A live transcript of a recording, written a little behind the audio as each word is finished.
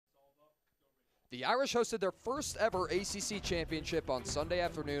The Irish hosted their first ever ACC championship on Sunday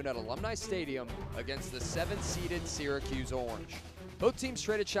afternoon at Alumni Stadium against the 7th-seeded Syracuse Orange. Both teams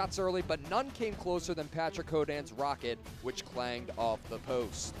traded shots early, but none came closer than Patrick Hodan's rocket, which clanged off the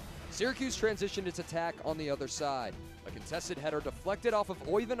post. Syracuse transitioned its attack on the other side. A contested header deflected off of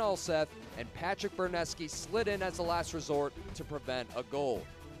Oyvind Alseth, and Patrick Berneski slid in as a last resort to prevent a goal.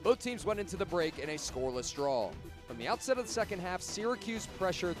 Both teams went into the break in a scoreless draw. From the outset of the second half, Syracuse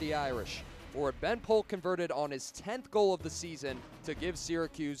pressured the Irish. Forward Ben Polk converted on his 10th goal of the season to give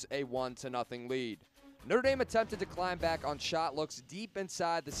Syracuse a 1-0 lead. Notre Dame attempted to climb back on shot looks deep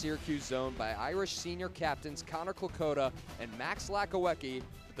inside the Syracuse zone by Irish senior captains Connor Klokota and Max Lakowecki,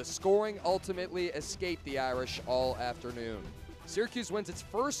 but the scoring ultimately escaped the Irish all afternoon. Syracuse wins its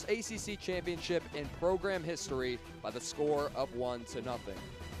first ACC championship in program history by the score of 1-0.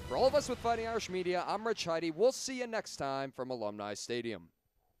 For all of us with Fighting Irish Media, I'm Rich Heide. We'll see you next time from Alumni Stadium.